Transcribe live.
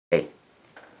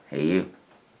Hey you.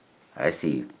 I see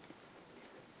you.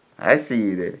 I see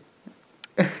you there.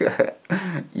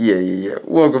 Yeah.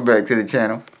 Welcome back to the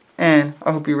channel. And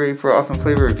I hope you're ready for an awesome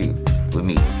flavor review with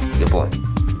me, your boy,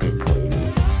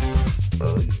 VapePool88.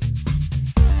 Oh yeah.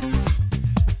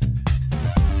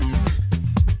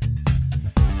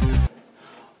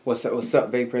 What's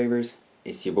up, Vape Ravers?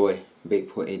 It's your boy,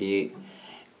 VapePool88.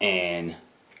 And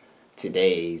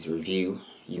today's review,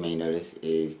 you may notice,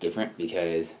 is different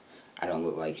because I don't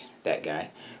look like that guy.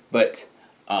 But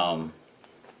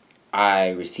I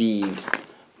received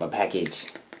my package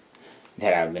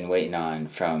that I've been waiting on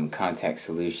from Contact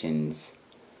Solutions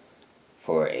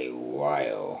for a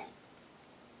while.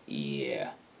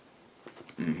 Yeah.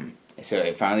 So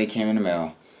it finally came in the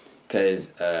mail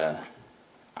because I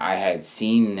had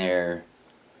seen their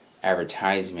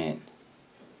advertisement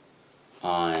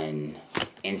on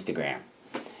Instagram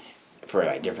for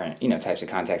like different, types of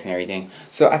contacts and everything.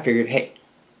 So I figured, hey,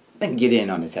 let me get in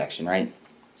on this action, right?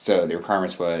 So the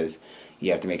requirements was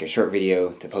you have to make a short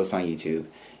video to post on YouTube.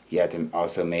 You have to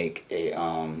also make a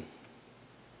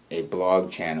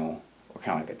blog channel, or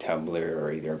kind of like a Tumblr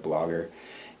or either a blogger,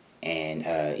 and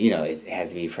it has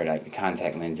to be for like the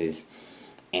contact lenses.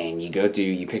 And you go through,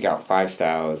 you pick out 5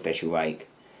 styles that you like,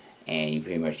 and you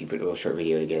put a little short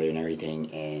video together and everything.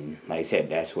 And like I said,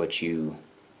 that's what you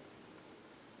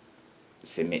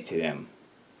submit to them,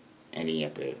 and then you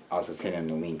have to also send them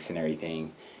the links and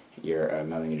everything, your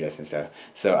mailing address and stuff.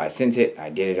 So I sent it,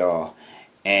 I did it all,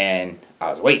 and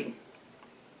I was waiting.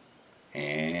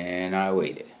 And I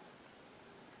waited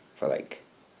for like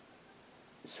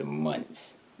some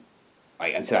months,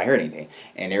 like until I heard anything.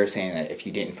 And they were saying that if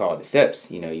you didn't follow the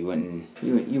steps, you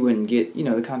wouldn't get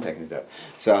the contact and stuff.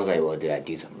 So I was like, well, did I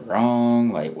do something wrong?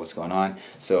 Like, what's going on?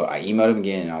 So I emailed them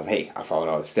again, and I was, hey, I followed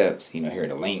all the steps. Here are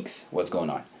the links. What's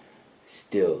going on?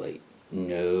 Still like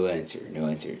no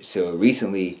answer. So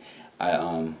recently, I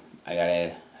got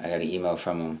an email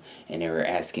from them, and they were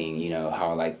asking, how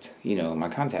I liked, my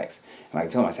contacts. And like I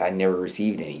told them, I said I never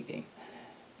received anything,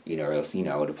 or else,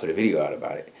 I would have put a video out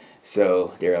about it.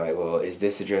 So they were like, well, is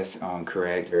this address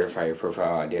correct? Verify your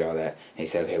profile. I did all that. And they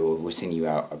said, okay, well, we'll send you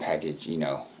out a package,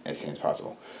 as soon as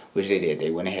possible. Which they did. They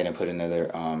went ahead and put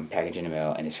another package in the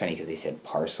mail. And it's funny because they said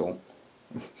parcel.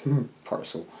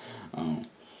 Parcel.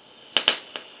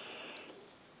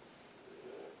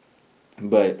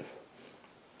 But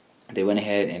they went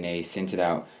ahead and they sent it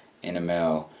out in the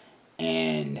mail,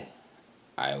 and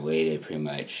I waited pretty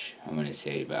much, I'm going to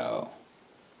say about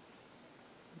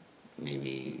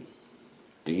maybe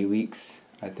 3 weeks,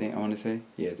 I think, I want to say.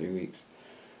 Yeah, 3 weeks.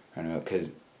 I don't know,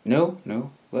 because, no,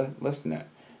 less than that.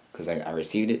 Because I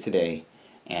received it today,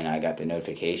 and I got the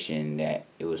notification that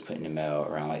it was put in the mail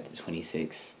around like the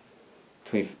 25th,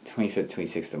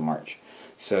 26th of March.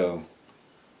 So,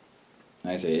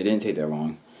 like I said, it didn't take that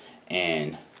long,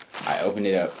 and I opened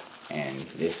it up, and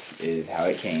this is how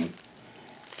it came.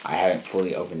 I haven't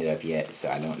fully opened it up yet, so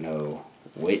I don't know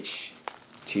which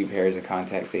 2 pairs of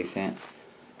contacts they sent,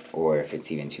 or if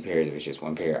it's even 2 pairs, if it's just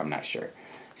 1 pair, I'm not sure.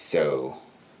 So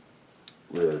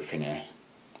we're finna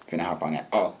hop on that.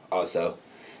 Oh, also,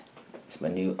 it's my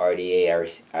new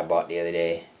RDA I bought the other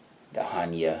day, the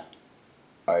Hines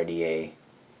RDA.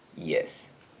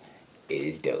 Yes, it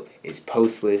is dope. It's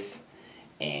postless,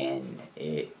 and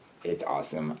it's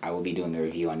awesome. I will be doing a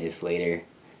review on this later.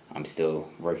 I'm still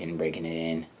working and breaking it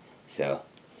in, so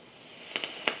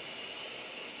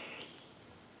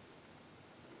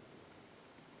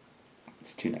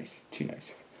it's too nice.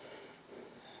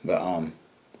 But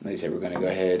like I said, we're gonna go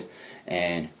ahead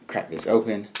and crack this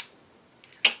open.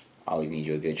 Always need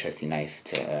you a good trusty knife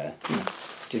to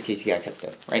just in case you gotta cut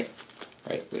stuff, right?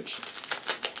 Which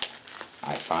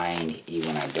I find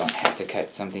even when I don't have to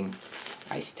cut something,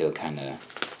 I still kind of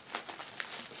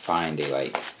find a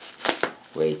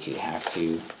way to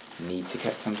need to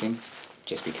cut something,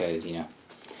 just because it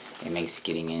makes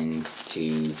getting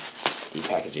into the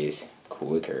packages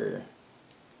quicker.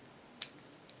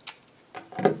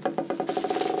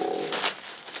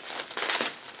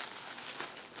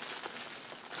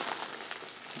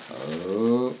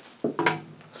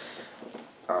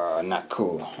 Not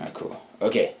cool.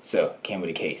 Okay, so came with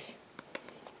a case,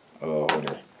 a little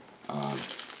holder,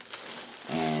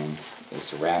 and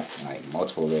it's wrapped in like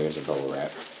multiple layers of bubble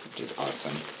wrap, which is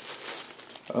awesome.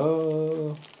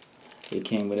 Oh, it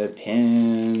came with a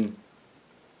pen.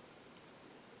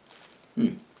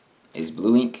 It's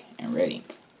blue ink and red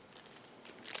ink.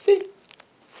 See?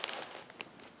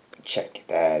 Check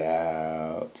that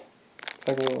out. It's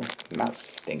like a little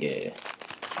mouse thingy.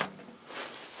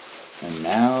 And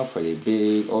now for the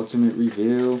big ultimate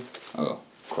reveal. Oh,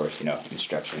 of course,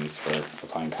 instructions for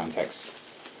applying contacts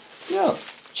Yo,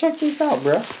 check this out,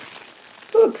 bro.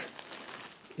 Look,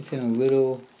 it's in a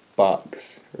little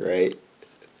box, right?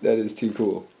 That is too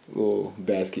cool. Little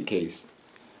basket case.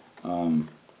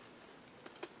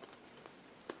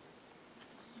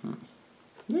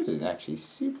 This is actually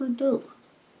super dope.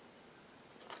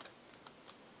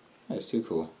 That's too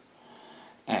cool.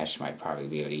 Ash might probably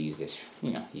be able to use this,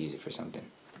 use it for something.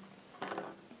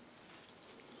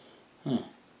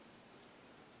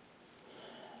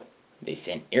 They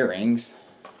sent earrings.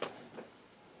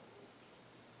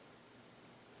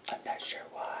 I'm not sure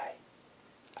why.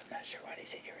 They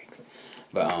sent earrings.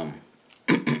 But,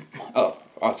 oh,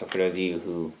 also for those of you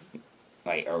who,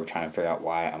 are trying to figure out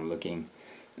why I'm looking,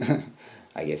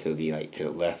 I guess it would be, to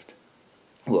the left.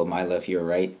 Well, my left, your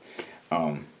right.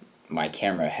 My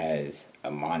camera has a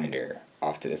monitor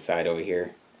off to the side over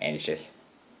here, and it's just,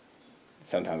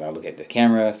 sometimes I'll look at the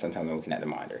camera, sometimes I'm looking at the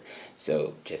monitor.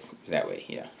 So, just that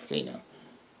way, so you know.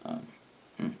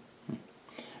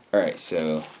 Alright,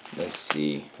 so, let's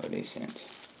see what they sent.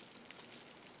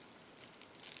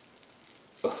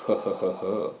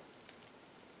 Oh,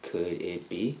 could it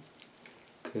be?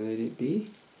 Could it be?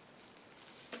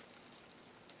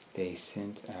 They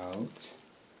sent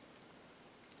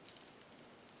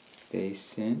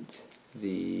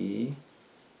the...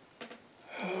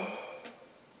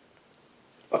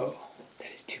 Oh,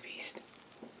 that is two beast.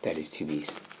 That is two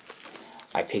beast.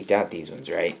 I picked out these ones,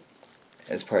 right?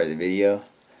 As part of the video.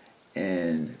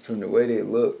 And from the way they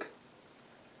look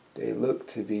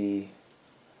to be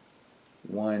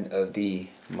one of the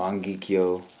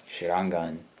Mangekyo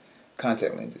Shirangan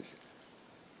contact lenses.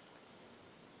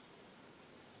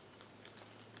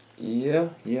 Yeah,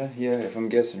 if I'm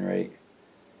guessing right.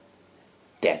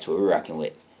 That's what we're rocking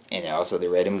with. And also the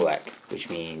red and black, which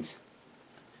means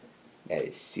that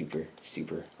is super,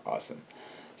 super awesome.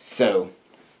 So,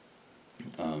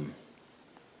 I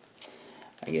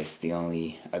guess the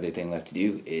only other thing left to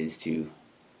do is to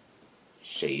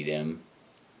show you them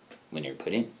when they're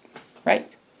put in.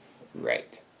 Right.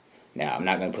 Now, I'm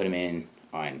not going to put them in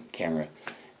on camera.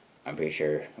 I'm pretty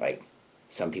sure,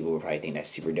 some people will probably think that's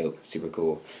super dope, super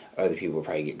cool. Other people will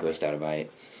probably get grossed out by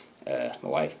it. My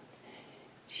wife,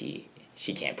 she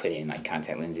can't put in,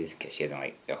 contact lenses because she doesn't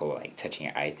like the whole, touching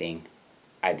your eye thing.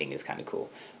 I think it's kind of cool.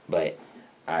 But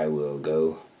I will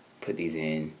go put these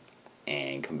in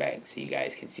and come back so you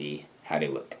guys can see how they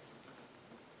look.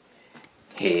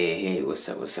 Hey, what's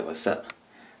up?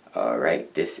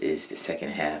 Alright, this is the second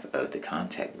half of the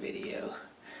contact video.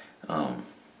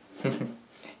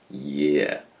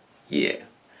 Yeah.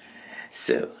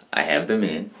 So, I have them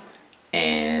in,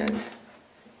 and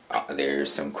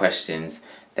there's some questions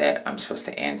that I'm supposed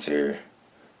to answer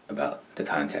about the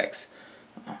contacts.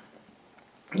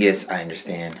 Yes, I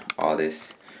understand all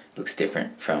this looks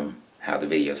different from how the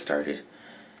video started.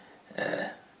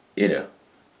 I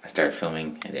started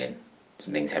filming, and then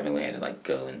some things happened. We had to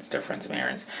go and stuff, run some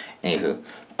errands. Anywho,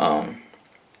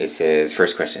 it says,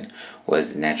 first question,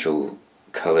 was the natural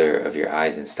color of your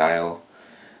eyes and style?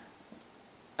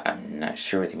 I'm not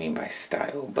sure what they mean by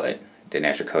style, but the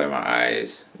natural color of my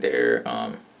eyes, they're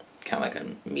kind of like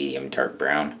a medium dark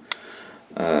brown.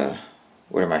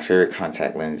 What are my favorite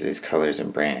contact lenses, colors,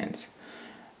 and brands?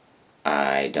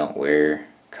 I don't wear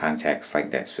contacts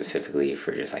like that specifically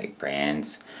for just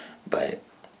brands, but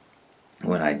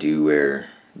when I do wear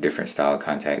different style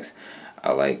contacts,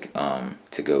 I like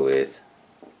to go with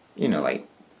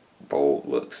bold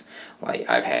looks.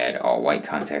 I've had all white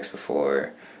contacts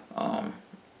before.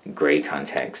 Gray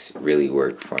contacts really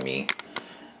work for me.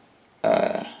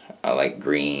 I like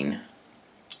green,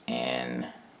 and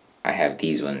I have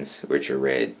these ones which are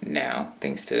red now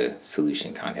thanks to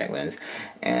Solution contact lens,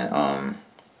 and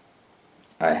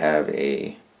I have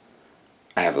a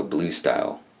blue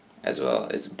style as well.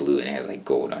 It's blue and it has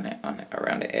gold on it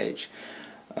around the edge.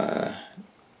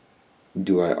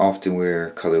 Do I often wear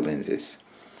color lenses?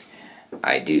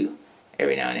 I do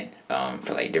every now and then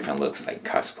for different looks, like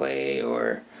cosplay,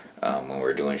 or when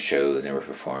we're doing shows and we're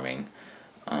performing.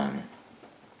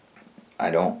 I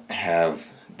don't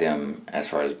have them as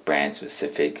far as brand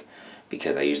specific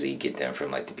because I usually get them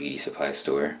from the beauty supply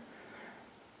store.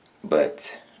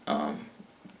 But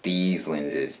these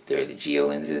lenses, they're the GEO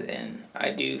lenses, and I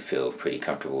do feel pretty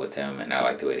comfortable with them, and I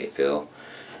like the way they feel.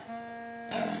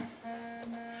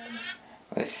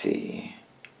 Let's see,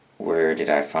 where did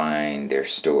I find their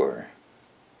store?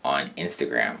 On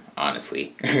Instagram,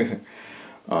 honestly.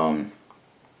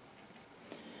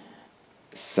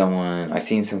 I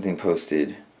seen something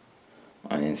posted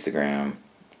on Instagram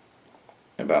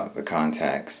about the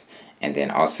contacts, and then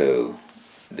also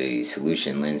the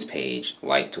Solution lens page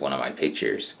liked one of my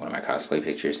pictures, one of my cosplay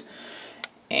pictures,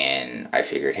 and I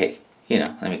figured, hey,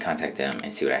 let me contact them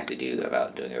and see what I have to do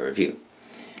about doing a review.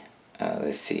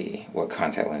 Let's see, what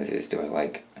contact lenses do I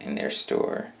like in their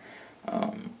store?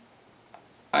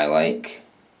 I like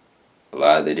a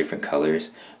lot of the different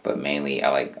colors, but mainly I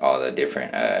like all the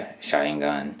different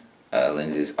Sharingan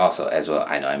lenses. Also, as well,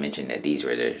 I know I mentioned that these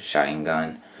were the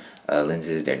Sharingan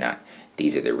lenses. They're not.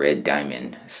 These are the red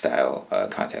diamond style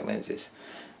contact lenses.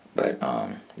 But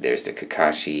there's the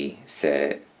Kakashi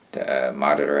set, the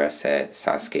Madara set,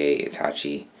 Sasuke,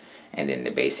 Itachi, and then the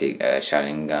basic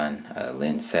Sharingan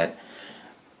lens set.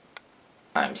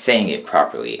 I'm saying it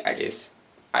properly.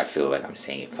 I feel like I'm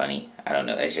saying it funny. I don't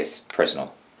know. It's just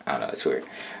personal. I don't know. It's weird.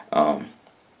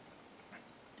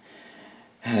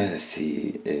 Let's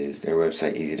see. Is their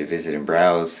website easy to visit and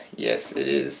browse? Yes, it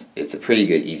is. It's a pretty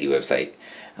good, easy website.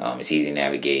 It's easy to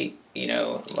navigate. A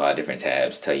lot of different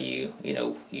tabs tell you,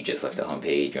 you just left the home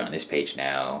page. You're on this page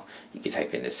now. You can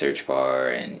type in the search bar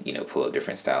and, pull up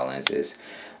different style lenses.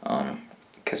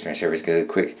 Customer service good,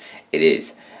 quick. It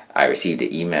is. I received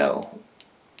an email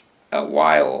a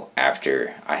while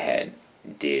after I had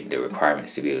did the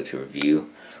requirements to be able to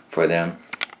review for them,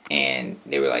 and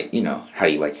they were like, how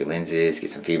do you like your lenses, get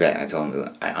some feedback. And I told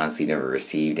them I honestly never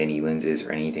received any lenses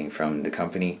or anything from the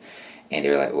company, and they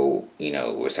were like, well,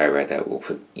 we're sorry about that. We'll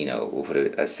put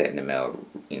a set in the mail,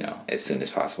 as soon as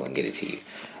possible and get it to you,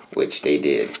 which they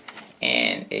did.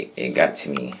 And it got to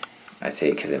me, I'd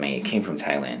say, because it came from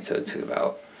Thailand, so it took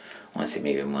about, I want to say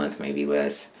maybe a month, maybe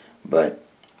less, but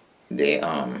they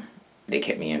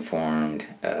kept me informed.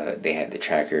 They had the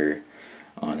tracker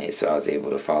on it, so I was able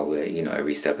to follow it,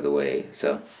 every step of the way.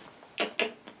 So,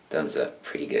 thumbs up.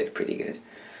 Pretty good, pretty good.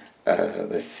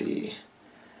 Let's see.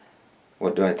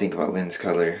 What do I think about lens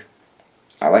color?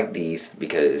 I like these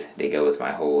because they go with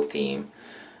my whole theme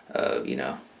of,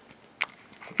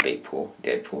 VapePool,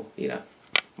 Deadpool,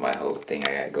 my whole thing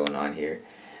I got going on here.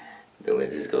 The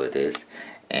lenses go with this.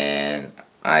 And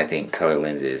I think color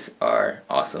lenses are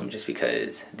awesome just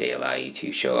because they allow you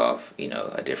to show off,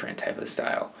 a different type of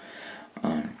style.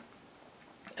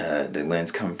 The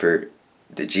lens comfort,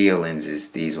 the GEO lenses,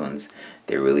 these ones,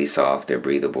 they're really soft, they're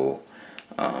breathable.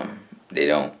 They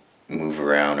don't move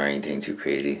around or anything too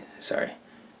crazy. Sorry.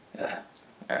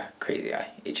 Crazy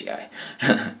eye, itchy eye.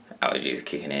 Allergies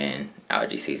kicking in,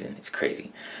 allergy season, it's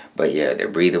crazy. But yeah, they're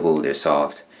breathable, they're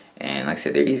soft, and like I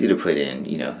said, they're easy to put in,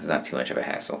 it's not too much of a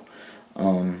hassle.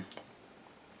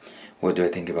 What do I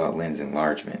think about lens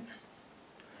enlargement?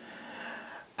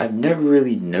 I've never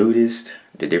really noticed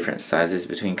the different sizes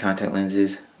between contact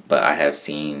lenses, but I have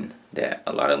seen that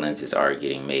a lot of lenses are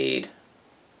getting made,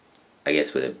 I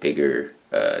guess, with a bigger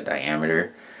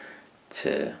diameter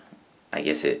to, I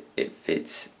guess it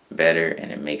fits better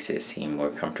and it makes it seem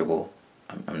more comfortable.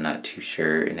 I'm not too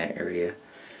sure in that area.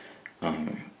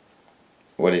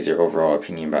 What is your overall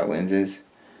opinion about lenses?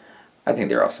 I think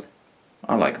they're awesome.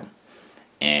 I like them.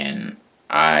 And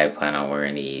I plan on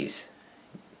wearing these,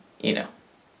 a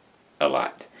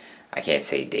lot. I can't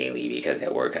say daily because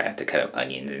at work I have to cut up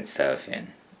onions and stuff,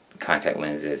 and contact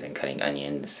lenses and cutting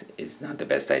onions is not the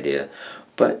best idea.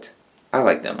 But I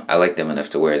like them. I like them enough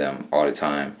to wear them all the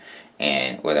time.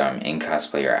 And whether I'm in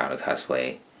cosplay or out of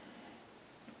cosplay,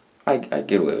 I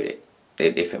get away with it.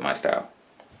 It fit my style.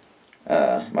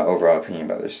 My overall opinion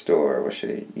about the store, what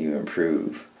should you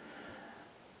improve?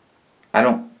 I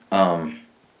don't,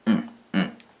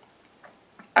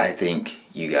 I think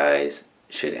you guys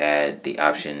should add the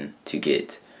option to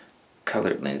get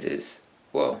colored lenses,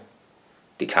 well,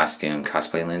 the costume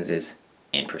cosplay lenses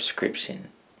in prescription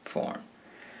form.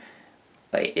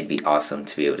 Like, it'd be awesome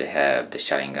to be able to have the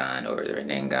Sharingan or the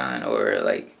Rinnegan or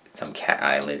like some cat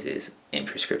eye lenses in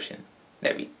prescription.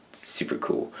 That'd be super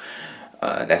cool.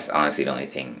 That's honestly the only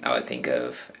thing I would think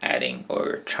of adding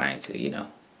or trying to,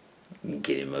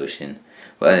 get in motion.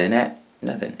 But other than that,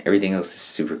 nothing. Everything else is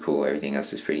super cool. Everything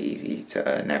else is pretty easy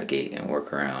to navigate and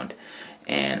work around.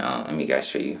 And let me guys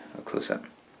show you a close-up.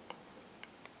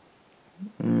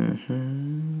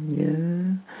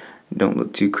 Yeah. Don't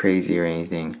look too crazy or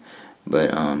anything.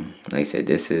 But like I said,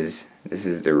 this is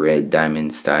the red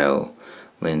diamond style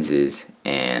lenses,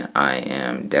 and I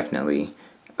am definitely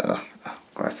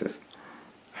glasses.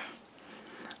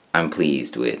 I'm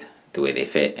pleased with the way they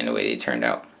fit and the way they turned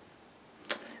out.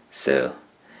 So,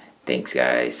 thanks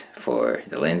guys for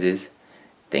the lenses.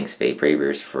 Thanks Vape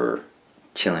Ravers for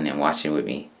chilling and watching with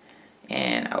me.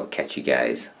 And I will catch you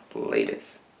guys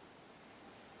latest.